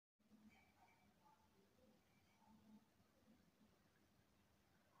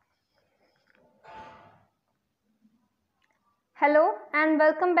Hello and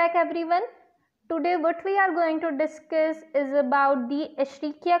welcome back everyone. Today what we are going to discuss is about the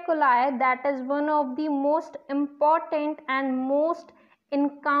Escherichia coli, that is one of the most important and most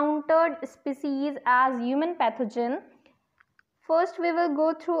encountered species as human pathogen. First we will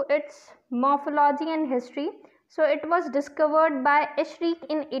go through its morphology and history. So it was discovered by Escherichia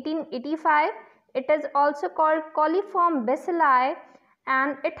in 1885. It is also called coliform bacilli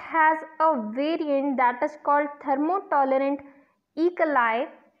and it has a variant that is called thermotolerant E.coli.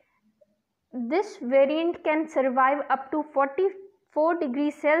 This variant can survive up to 44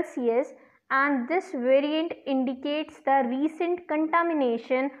 degrees Celsius and this variant indicates the recent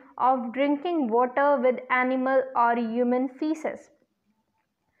contamination of drinking water with animal or human feces.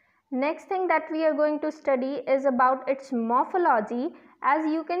 Next thing that we are going to study is about its morphology. As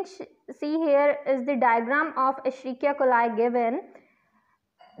you can see, here is the diagram of Escherichia coli given.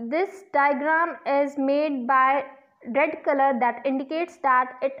 This diagram is made by red color that indicates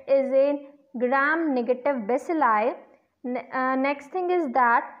that it is a gram negative bacilli. Next thing is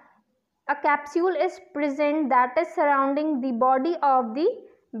that a capsule is present that is surrounding the body of the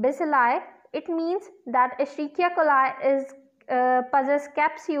bacilli. It means that Escherichia coli is possess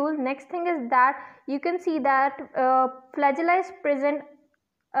capsule. Next thing is that you can see that flagella is present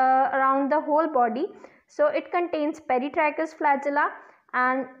around the whole body. So it contains peritracheous flagella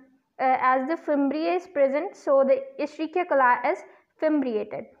and as the fimbriae is present, so the Escherichia coli is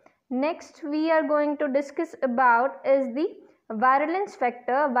fimbriated. Next we are going to discuss about is the virulence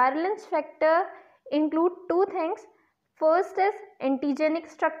factor. Virulence factor include two things. First is antigenic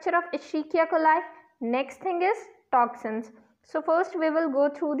structure of Escherichia coli. Next thing is toxins. So first we will go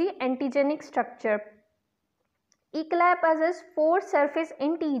through the antigenic structure. E. coli possesses 4 surface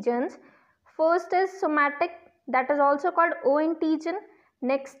antigens. First is somatic, that is also called O antigen.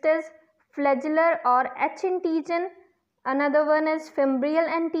 Next is flagellar or H antigen. Another one is fimbrial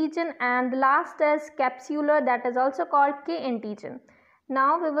antigen and the last is capsular, that is also called K antigen.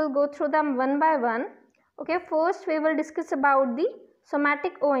 Now we will go through them one by one. Okay, first we will discuss about the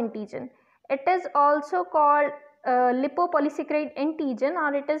somatic O antigen. It is also called lipopolysaccharide antigen,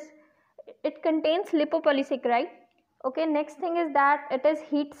 or it contains lipopolysaccharide. Okay, next thing is that it is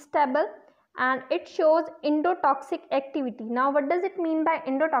heat stable and it shows endotoxic activity. Now what does it mean by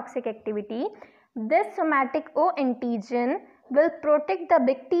endotoxic activity? This somatic O antigen will protect the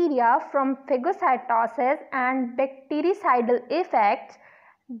bacteria from phagocytosis and bactericidal effects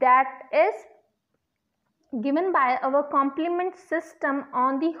that is given by our complement system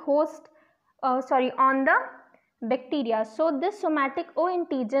on the host on the bacteria. So this somatic O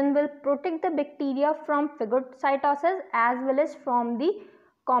antigen will protect the bacteria from phagocytosis as well as from the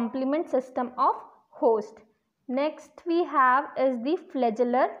complement system of host. Next we have is the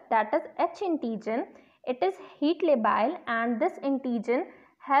flagellar, that is H antigen. It is heat labile and this antigen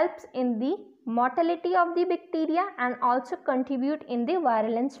helps in the mortality of the bacteria and also contribute in the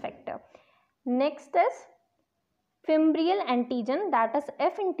virulence factor. Next is fimbrial antigen, that is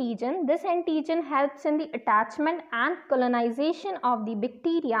F antigen. This antigen helps in the attachment and colonization of the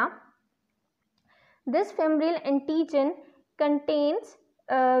bacteria. This fimbrial antigen contains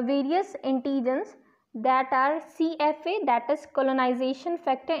various antigens that are CFA, that is colonization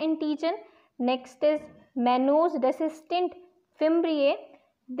factor antigen. Next is mannose resistant fimbriae.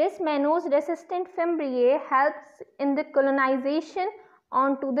 This mannose resistant fimbriae helps in the colonization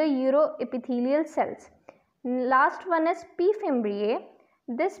onto the uroepithelial cells. Last one is P fimbriae.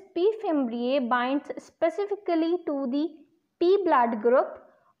 This P fimbriae binds specifically to the P blood group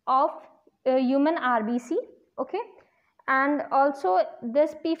of human RBC. Okay, and also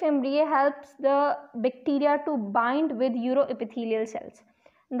this P fimbriae helps the bacteria to bind with uroepithelial cells.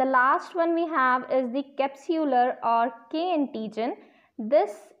 The last one we have is the capsular or K antigen.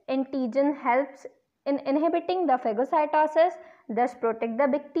 This antigen helps in inhibiting the phagocytosis, thus protect the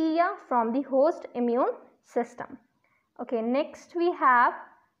bacteria from the host immune system. Okay, next we have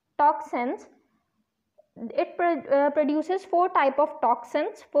toxins. It produces 4 types of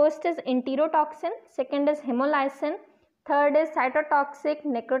toxins. First is enterotoxin, second is hemolysin, third is cytotoxic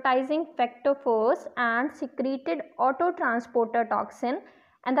necrotizing factor force and secreted autotransporter toxin,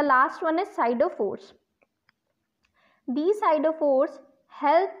 and the last one is cytophores. These cytophores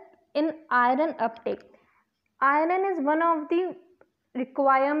help in iron uptake. Iron is one of the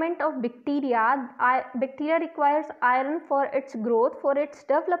requirement of bacteria. Bacteria requires iron for its growth, for its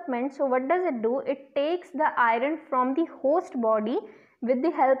development. So what does it do? It takes the iron from the host body with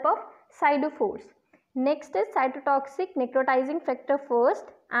the help of cytophores. Next is cytotoxic necrotizing factor first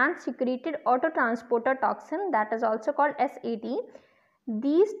and secreted autotransporter toxin, that is also called SAT.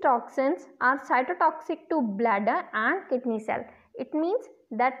 These toxins are cytotoxic to bladder and kidney cell. It means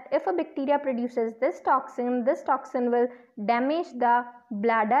that if a bacteria produces this toxin will damage the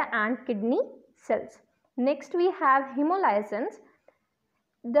bladder and kidney cells. Next we have hemolysis.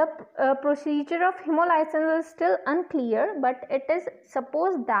 The procedure of hemolysis is still unclear, but it is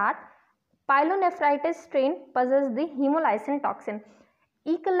supposed that pyelonephritis strain possesses the hemolysin toxin.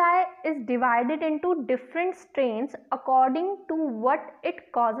 E. coli is divided into different strains according to what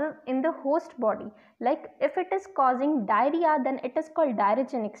it causes in the host body. Like if it is causing diarrhea, then it is called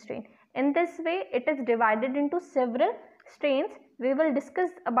diarrhegenic strain. In this way, it is divided into several strains. We will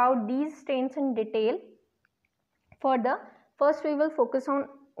discuss about these strains in detail. Further, first we will focus on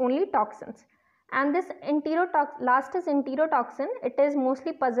only toxins. And this last is enterotoxin. It is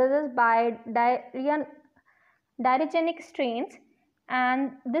mostly possessed by diarrhegenic strains.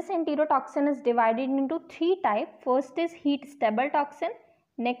 And this enterotoxin is divided into three types. First is heat stable toxin,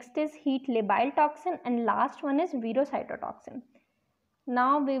 next is heat labile toxin, and last one is virocytotoxin.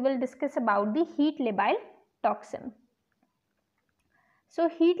 Now we will discuss about the heat labile toxin. So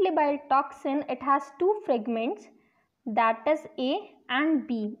heat labile toxin, it has two fragments, that is A and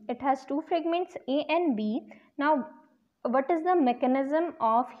B. It has two fragments, A and B. Now what is the mechanism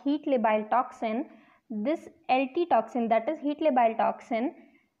of heat labile toxin? This LT toxin, that is heat labile toxin,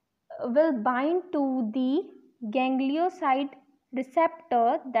 will bind to the ganglioside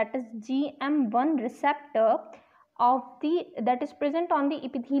receptor, that is GM1 receptor of that is present on the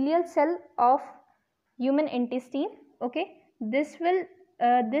epithelial cell of human intestine. Okay, this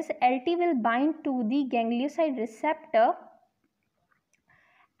LT will bind to the ganglioside receptor,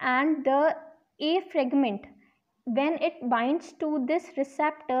 and the A fragment, when it binds to this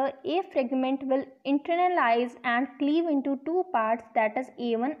receptor, A fragment will internalize and cleave into two parts, that is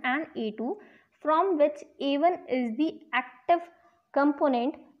A1 and A2, from which A1 is the active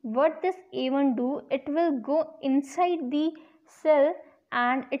component. What this A1 do? It will go inside the cell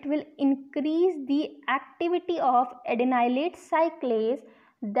and it will increase the activity of adenylate cyclase,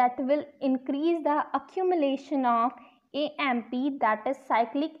 that will increase the accumulation of AMP, that is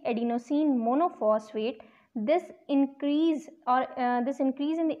cyclic adenosine monophosphate. This increase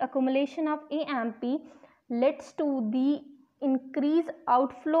in the accumulation of AMP leads to the increased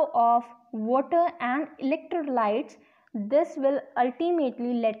outflow of water and electrolytes. This will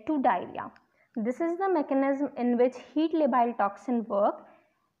ultimately lead to diarrhea. This is the mechanism in which heat labile toxin work.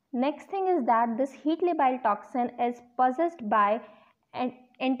 Next thing is that this heat labile toxin is possessed by an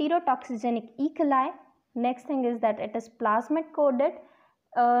enterotoxigenic E. coli. Next thing is that it is plasmid coded.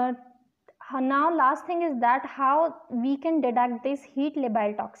 Now last thing is that how we can detect this heat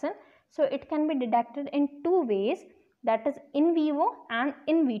labile toxin. So it can be detected in two ways, that is in vivo and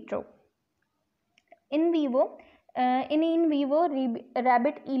in vitro. In vivo,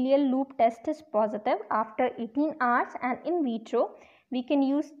 rabbit ileal loop test is positive after 18 hours, and in vitro we can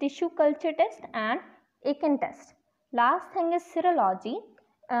use tissue culture test and Aiken test. Last thing is serology.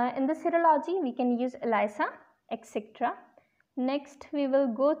 In the serology we can use ELISA, etc. Next we will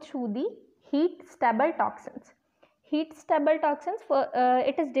go through the heat stable toxins. Heat stable toxins,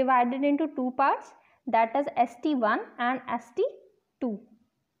 it is divided into two parts, that is ST1 and ST2.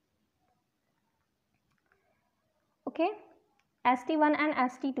 Okay, ST1 and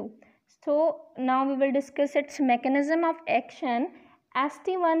ST2. So now we will discuss its mechanism of action.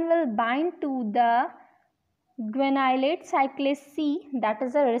 ST1 will bind to the guanylate cyclase C, that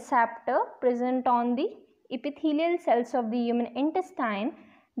is a receptor present on the epithelial cells of the human intestine.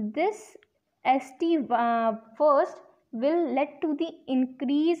 This ST first will lead to the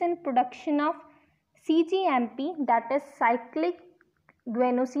increase in production of CGMP, that is cyclic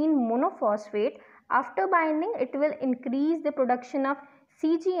guanosine monophosphate. After binding, it will increase the production of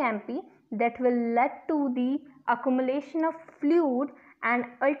CGMP, that will lead to the accumulation of fluid, and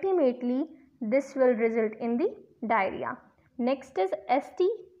ultimately this will result in the diarrhea. Next is ST.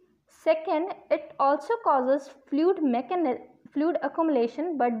 Second, it also causes fluid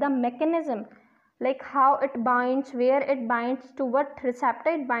accumulation, but the mechanism, like how it binds, where it binds, to what receptor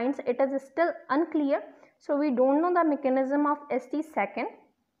it binds, it is still unclear. So we don't know the mechanism of ST second.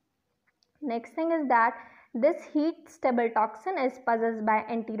 Next thing is that this heat stable toxin is possessed by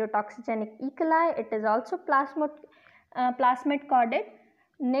enterotoxigenic E. coli. It is also plasmid coded.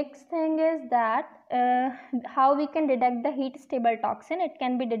 Next thing is that how we can detect the heat stable toxin. It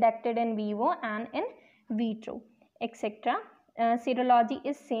can be detected in vivo and in vitro, etc. Serology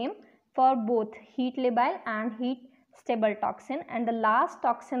is same for both heat labile and heat stable toxin. And the last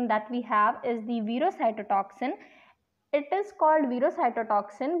toxin that we have is the virocytotoxin. It is called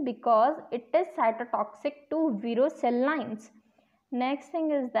virocytotoxin because it is cytotoxic to viro cell lines. Next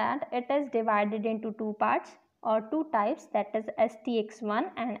thing is that it is divided into two parts or two types, that is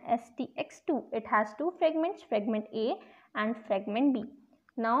STX1 and STX2. It has two fragments, fragment A and fragment B.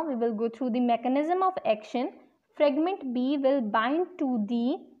 Now we will go through the mechanism of action. Fragment B will bind to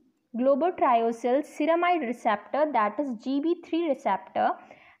the globotriaosyle ceramide receptor, that is GB3 receptor,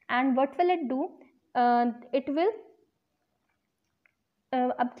 and what will it do? It will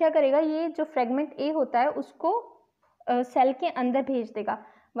अब क्या करेगा, ये जो fragment ए होता है उसको cell के अंदर भेज देगा.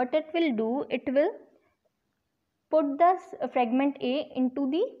 What it will do, it will put the fragment A into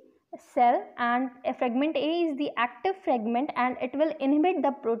the cell, and fragment A is the active fragment and it will inhibit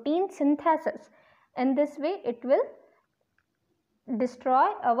the protein synthesis. In this way it will destroy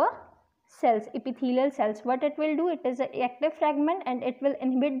our cells, epithelial cells. What it will do, it is an active fragment and it will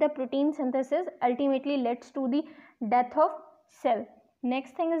inhibit the protein synthesis, ultimately leads to the death of cell.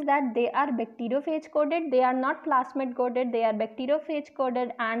 Next thing is that they are bacteriophage coded, they are not plasmid coded, they are bacteriophage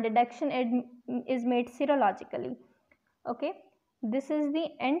coded, and reduction is made serologically. Okay, this is the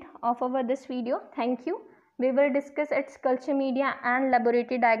end of our this video. Thank you. We will discuss its culture media and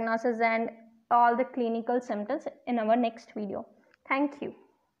laboratory diagnosis and all the clinical symptoms in our next video. Thank you.